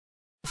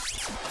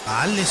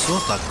علي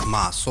صوتك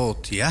مع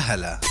صوت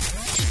ياهلا.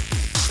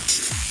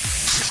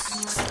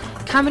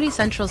 Comedy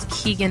Central's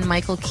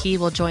Keegan-Michael Key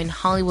will join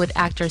Hollywood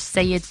actor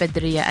Sayed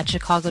Bedriya at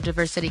Chicago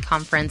Diversity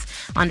Conference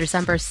on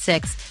December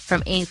 6th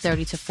from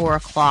 8:30 to 4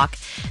 o'clock.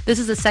 This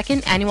is the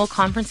second annual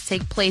conference to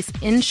take place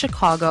in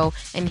Chicago,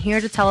 and here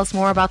to tell us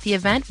more about the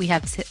event, we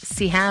have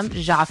Siham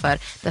Jafar,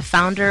 the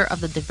founder of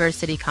the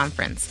Diversity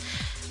Conference.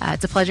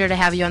 It's a pleasure to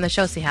have you on the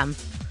show, Siham.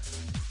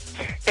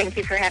 Thank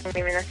you for having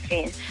me,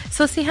 Ministine.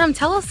 So, Siham,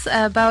 tell us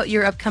about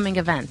your upcoming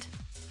event.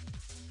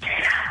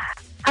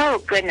 Oh,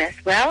 goodness.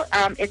 Well,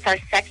 it's our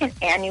second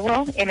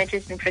annual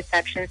Images and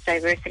Perceptions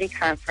Diversity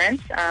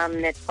Conference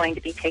that's going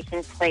to be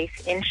taking place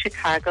in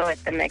Chicago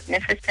at the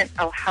magnificent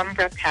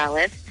Alhambra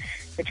Palace,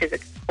 which is a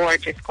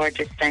gorgeous,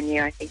 gorgeous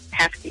venue. I think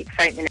half the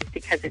excitement is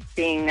because it's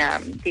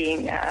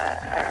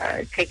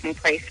taking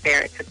place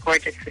there. It's a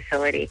gorgeous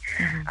facility.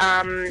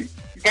 Mm-hmm.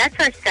 That's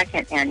our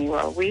second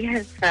annual. We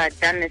have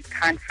done this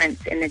conference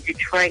in the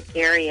Detroit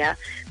area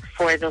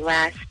for the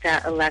last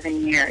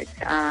 11 years.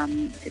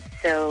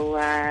 So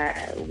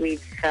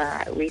we've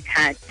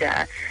had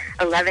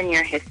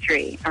 11-year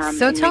history.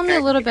 So tell me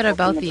a little bit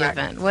about the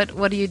event.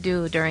 What do you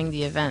do during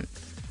the event?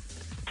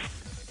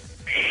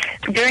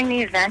 During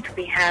the event,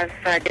 we have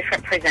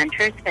different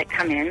presenters that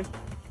come in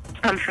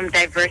from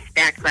diverse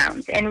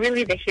backgrounds. And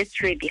really the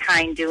history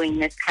behind doing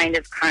this kind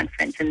of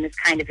conference and this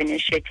kind of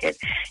initiative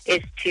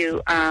is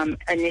to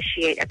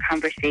initiate a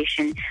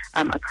conversation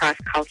across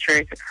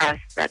cultures, across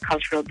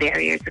cultural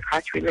barriers,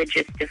 across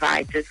religious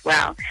divides as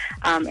well.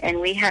 And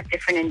we have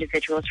different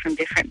individuals from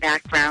different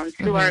backgrounds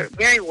who are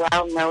very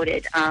well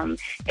noted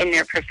in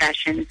their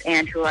professions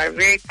and who are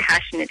very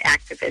passionate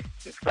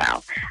activists as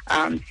well,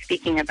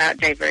 speaking about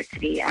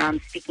diversity,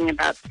 speaking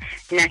about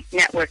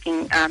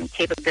networking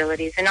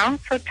capabilities, and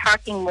also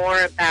talking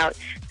more about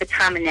the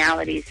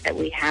commonalities that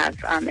we have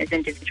as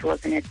individuals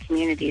and as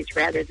communities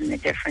rather than the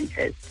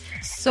differences.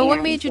 So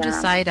what made you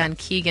decide on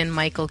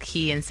Keegan-Michael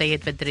Key and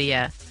Sayed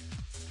Bedriya?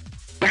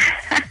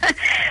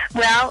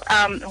 Well,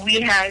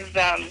 we have...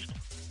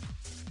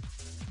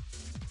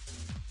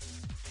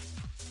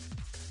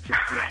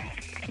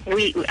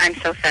 I'm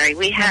so sorry.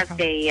 We have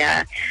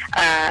the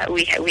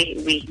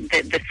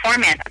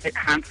format of the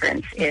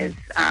conference is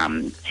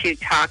to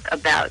talk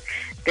about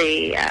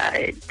the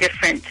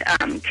different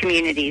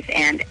communities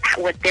and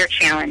what their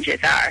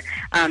challenges are.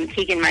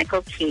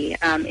 Keegan-Michael Key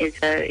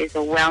is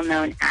a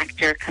well-known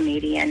actor,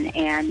 comedian,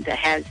 and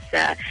has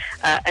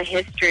a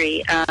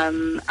history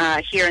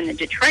here in the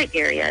Detroit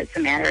area, as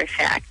a matter of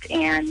fact.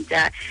 And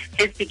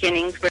his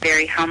beginnings were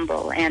very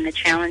humble, and the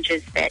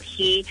challenges that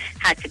he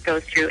had to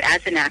go through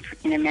as an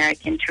African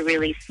American to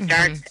really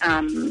start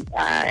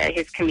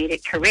his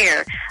comedic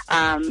career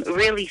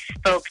really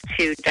spoke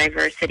to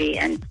diversity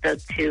and spoke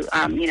to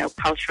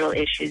cultural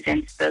issues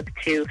and spoke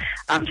to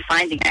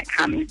finding that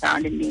common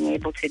ground and being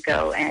able to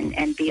go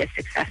and be a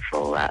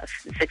successful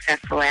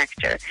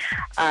actor.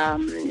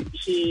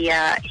 He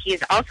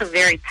is also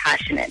very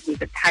passionate.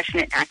 He's a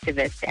passionate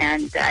activist,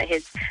 and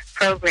his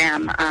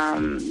program,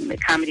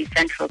 Comedy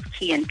Central's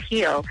Key and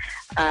Peele,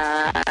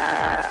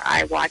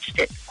 I watched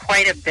it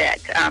quite a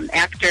bit.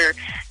 After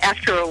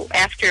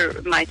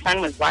my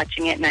son was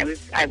watching it, and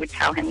I would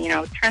tell him,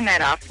 turn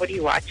that off. What are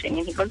you watching?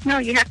 And he goes, no,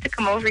 you have to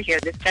come over here.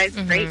 This guy's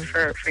great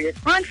for your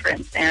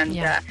conference. And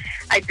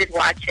I did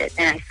watch it,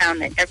 and I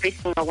found that every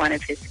single one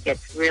of his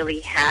skits really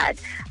had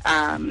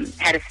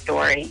a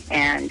story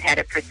and had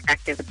a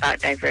perspective about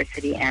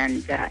diversity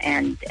and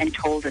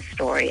told a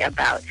story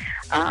about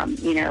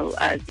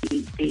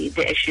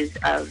the issues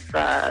of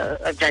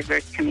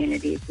diverse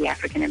communities, the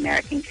African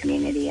American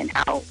community, and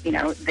how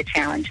the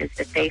challenges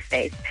that they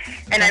face.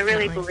 And I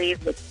really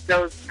believe that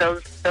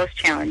those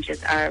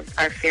challenges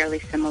are fairly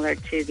similar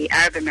to the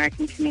Arab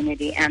American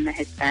community and the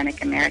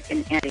Hispanic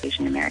American and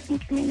Asian American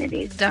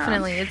communities.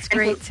 Definitely, it's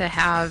great to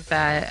have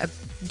a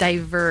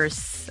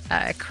diverse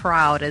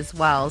crowd as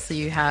well. So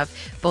you have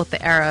both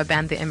the Arab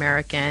and the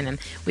American, and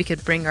we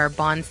could bring our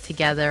bonds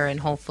together and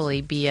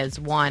hopefully be as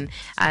one,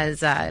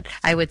 as I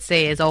would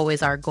say is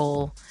always our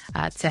goal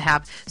to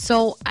have.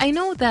 So I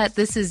know that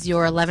this is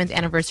your 11th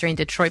anniversary in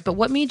Detroit, but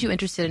what made you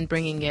interested in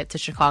bringing it to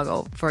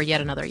Chicago for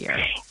yet another year?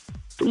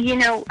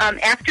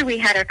 After we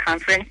had our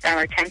conference,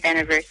 our 10th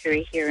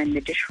anniversary here in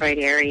the Detroit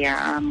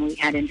area, we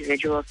had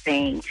individuals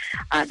saying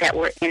that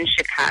were in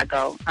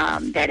Chicago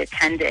that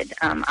attended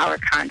our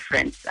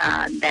conference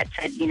that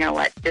said,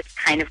 this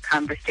kind of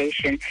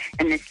conversation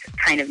and this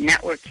kind of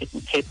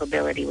networking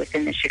capability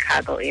within the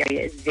Chicago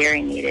area is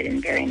very needed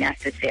and very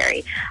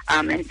necessary.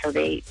 And so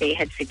they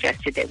had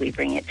suggested that we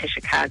bring it to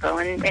Chicago,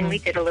 and we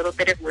did a little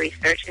bit of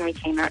research, and we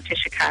came out to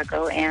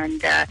Chicago,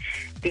 and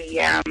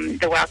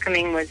the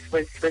welcoming was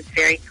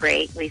very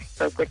great. We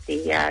spoke with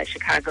the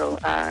Chicago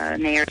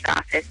mayor's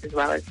office as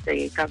well as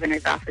the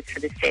governor's office for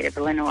the state of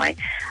Illinois,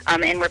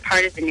 and we're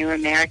part of the New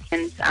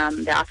Americans,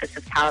 the Office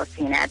of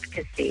Policy and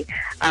Advocacy,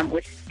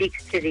 which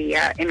speaks to the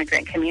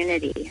immigrant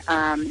community.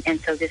 And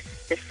so this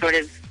sort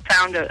of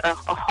found a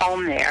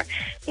home there,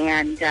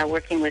 and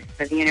working with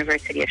the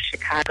University of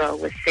Chicago,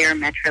 with Sarah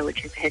Metro,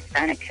 which is a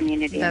Hispanic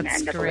community in the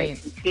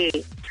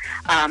NAACP.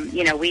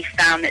 We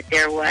found that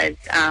there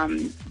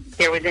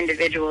was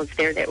individuals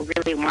there that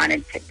really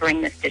wanted to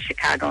bring this to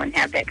Chicago and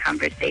have that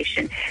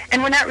conversation.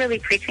 And we're not really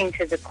preaching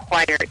to the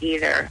choir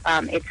either.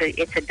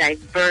 It's a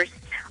diverse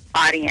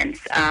audience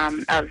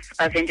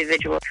of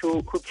individuals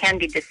who can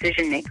be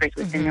decision makers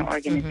within their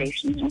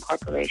organizations and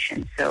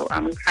corporations. So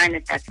we find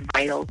that that's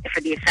vital for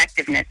the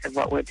effectiveness of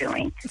what we're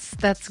doing.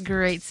 That's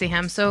great,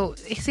 Siham. So,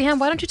 Siham,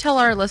 why don't you tell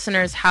our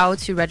listeners how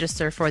to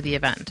register for the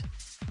event?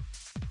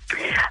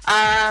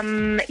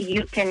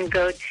 You can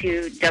go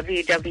to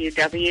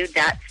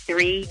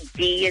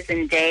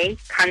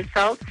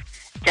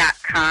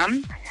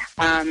www.3D-as-in-day-consults.com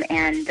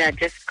and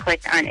just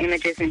click on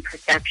Images and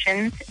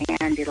Perceptions,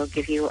 and it'll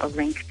give you a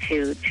link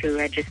to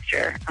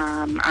register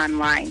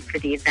online for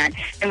the event.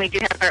 And we do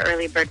have our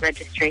early bird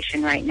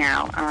registration right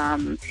now,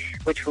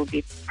 which will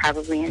be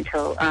probably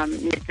until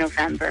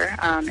mid-November,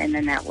 and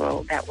then that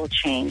will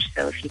change.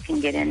 So if you can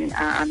get in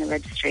on the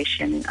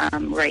registration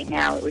right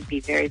now, it would be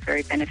very,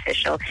 very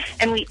beneficial.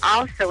 And we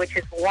also, which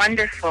is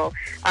wonderful,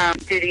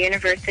 through the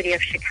University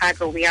of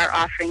Chicago, we are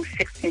offering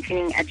 6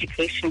 continuing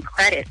education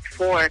credits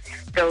for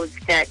those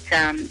that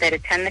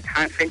attend the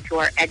conference, who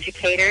are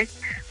educators,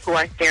 who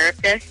are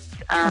therapists,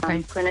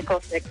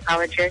 clinical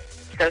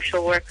psychologists,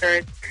 social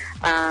workers,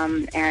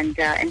 and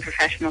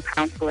professional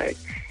counselors.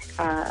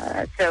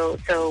 So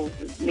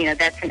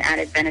that's an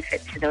added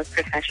benefit to those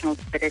professionals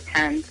that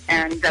attend.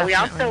 And we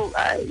also,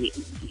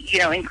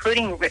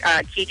 including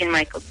Keegan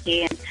Michael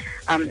Key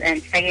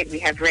and Sayed, we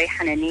have Ray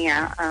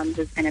Hanania,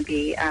 who's going to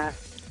be.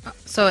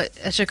 So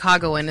a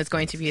Chicagoan is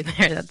going to be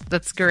there.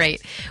 That's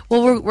great.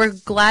 Well, we're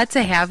glad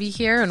to have you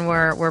here, and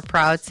we're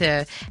proud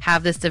to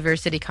have this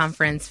diversity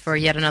conference for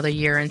yet another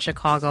year in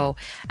Chicago.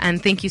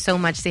 And thank you so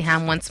much,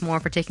 Siham, once more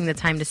for taking the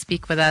time to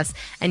speak with us.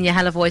 And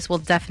Yahalavoice will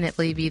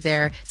definitely be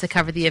there to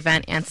cover the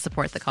event and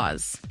support the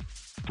cause.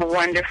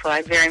 Wonderful.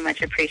 I very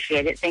much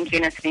appreciate it. Thank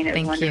you, Nasreen. It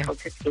was wonderful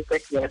to speak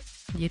with you.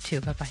 You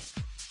too. Bye-bye.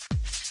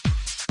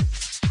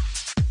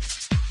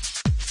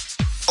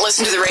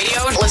 Listen to the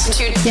radio. Listen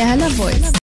to Yahalavoice.